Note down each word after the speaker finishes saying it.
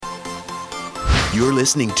You're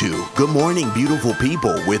listening to Good Morning Beautiful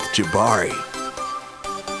People with Jabari.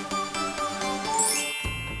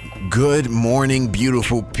 Good morning,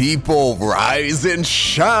 beautiful people. Rise and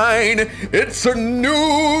shine. It's a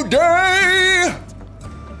new day.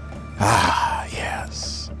 Ah,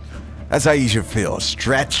 yes. That's how you should feel.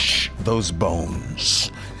 Stretch those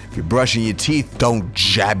bones. If you're brushing your teeth, don't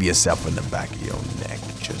jab yourself in the back of your neck.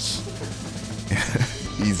 Just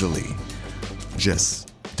easily.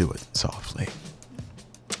 Just do it softly.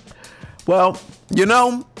 Well,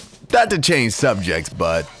 not to change subjects,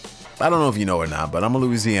 but I don't know if you know or not, but I'm a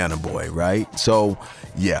Louisiana boy, right? So,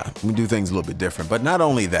 yeah, we do things a little bit different. But not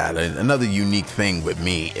only that, another unique thing with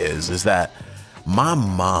me is that my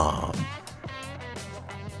mom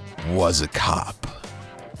was a cop.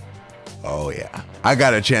 Oh, yeah. I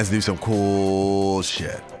got a chance to do some cool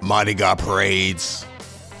shit. Mardi Gras parades.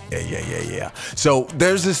 Yeah. So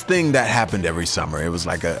there's this thing that happened every summer. It was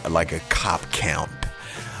like a cop camp.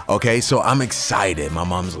 Okay, so I'm excited. My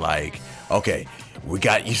mom's like, okay, we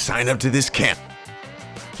got you signed up to this camp.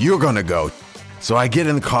 You're gonna go. So I get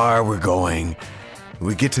in the car, we're going.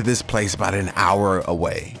 We get to this place about an hour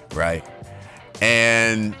away, right?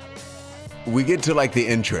 And we get to like the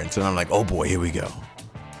entrance and I'm like, oh boy, here we go.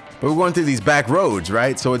 But we're going through these back roads,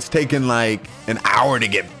 right? So it's taken like an hour to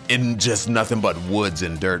get in just nothing but woods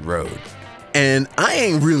and dirt road. And I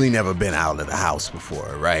ain't really never been out of the house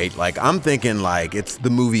before, right? Like I'm thinking like it's the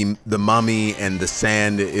movie The Mummy and the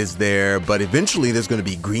sand is there, but eventually there's gonna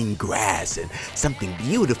be green grass and something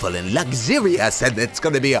beautiful and luxurious, and it's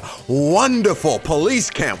gonna be a wonderful police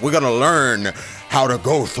camp. We're gonna learn how to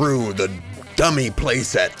go through the dummy play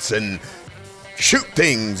sets and shoot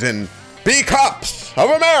things and be cops of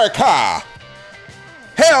America.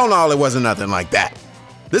 Hell no, it wasn't nothing like that.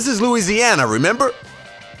 This is Louisiana, remember?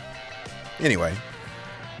 Anyway,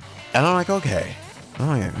 and I'm like, okay, all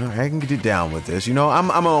right, I can get down with this. I'm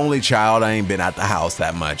an only child. I ain't been out the house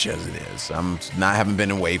that much as it is. Haven't been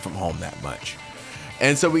away from home that much.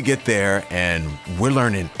 And so we get there and we're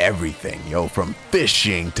learning everything, from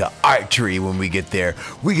fishing to archery. When we get there,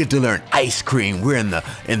 we get to learn ice cream. We're in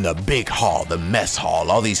the big hall, the mess hall,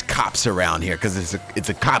 all these cops around here because it's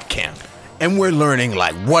a cop camp. And we're learning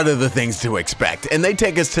like what are the things to expect. And they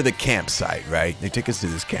take us to the campsite, right? They take us to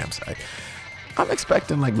this campsite. I'm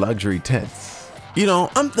expecting like luxury tents.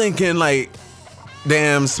 I'm thinking like,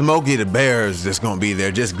 damn, Smokey the Bear is just gonna be there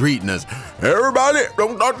just greeting us. Everybody,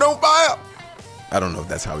 don't fire. I don't know if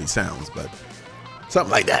that's how he sounds, but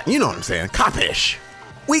something like that. You know what I'm saying? Copish.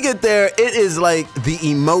 We get there, it is like the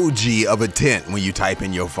emoji of a tent when you type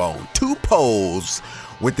in your phone. 2 poles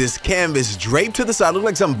with this canvas draped to the side. Look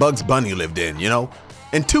like some Bugs Bunny lived in,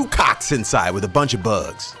 And 2 cocks inside with a bunch of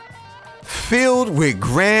bugs. Filled with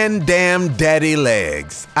grand damn daddy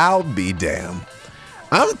legs. I'll be damned.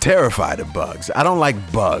 I'm terrified of bugs. I don't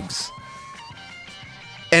like bugs.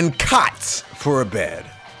 And cots for a bed.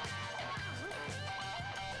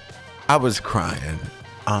 I was crying.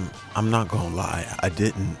 I'm not gonna lie. I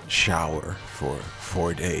didn't shower for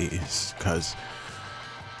 4 days because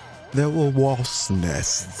there were wasp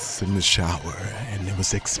nests in the shower and it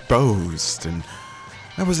was exposed, and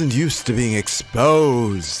I wasn't used to being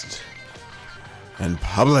exposed in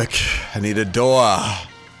public. I need a door.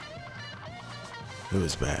 It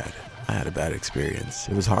was bad. I had a bad experience.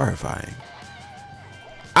 It was horrifying.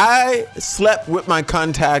 I slept with my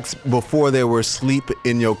contacts before there were sleep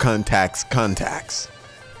in your contacts.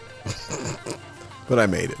 But I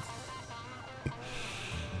made it.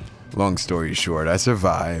 Long story short, I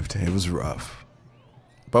survived. It was rough.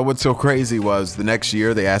 But what's so crazy was the next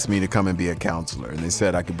year they asked me to come and be a counselor, and they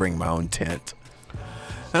said I could bring my own tent.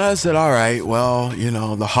 And I said, all right, well,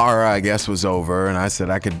 the horror, I guess, was over. And I said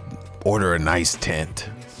I could order a nice tent.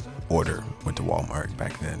 Went to Walmart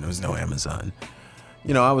back then. There was no Amazon.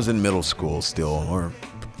 I was in middle school still,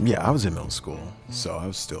 I was in middle school. So I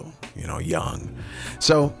was still, young.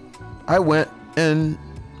 So I went, and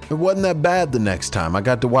it wasn't that bad the next time. I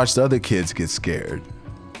got to watch the other kids get scared.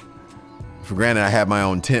 For granted, I had my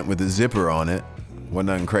own tent with a zipper on it. Wasn't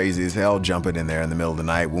nothing crazy as hell jumping in there in the middle of the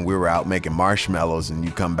night when we were out making marshmallows and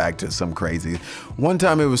you come back to some crazy. One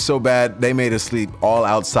time it was so bad, they made us sleep all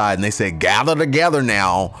outside and they said, gather together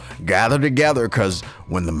now. Gather together because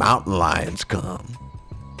when the mountain lions come,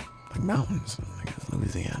 like mountains, I guess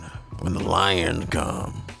Louisiana, when the lions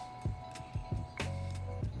come,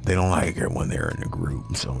 they don't like it when they're in a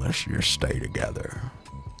group, so let's just stay together.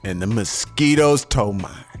 And the mosquitoes tore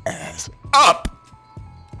my ass up.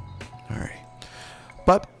 All right.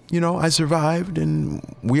 But, I survived and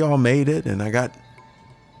we all made it and I got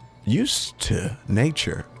used to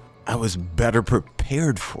nature. I was better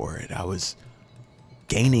prepared for it. I was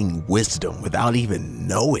gaining wisdom without even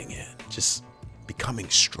knowing it, just becoming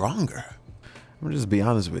stronger. I'm gonna just be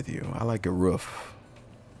honest with you. I like a roof.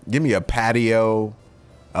 Give me a patio,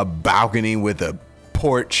 a balcony with a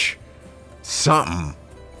porch, something.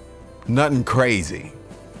 Nothing crazy.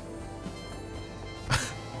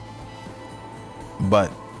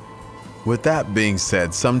 But with that being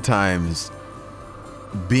said, sometimes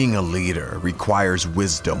being a leader requires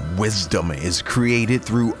wisdom. Wisdom is created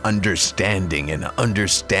through understanding, and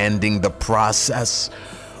understanding the process,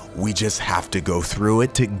 we just have to go through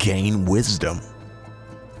it to gain wisdom.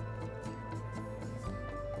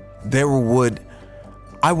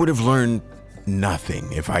 I would have learned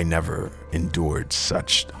nothing if I never endured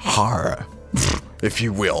such horror, if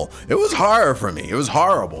you will. It was horror for me. It was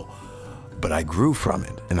horrible. But I grew from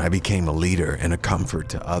it, and I became a leader and a comfort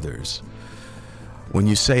to others. When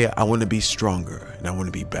you say, I want to be stronger and I want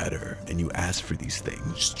to be better, and you ask for these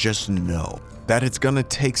things, just know that it's going to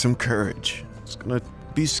take some courage. It's going to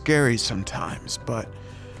be scary sometimes, but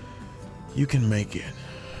you can make it.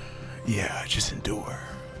 Yeah, just endure.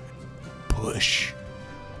 Push.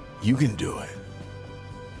 You can do it.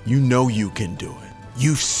 You know you can do it.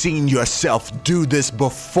 You've seen yourself do this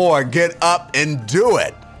before. Get up and do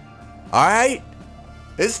it. All right?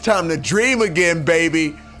 It's time to dream again,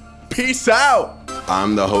 baby. Peace out.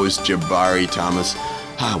 I'm the host, Jabari Thomas.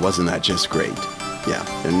 Wasn't that just great? Yeah,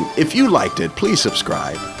 and if you liked it, please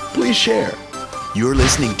subscribe. Please share. You're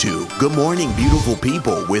listening to Good Morning, Beautiful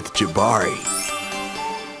People with Jabari.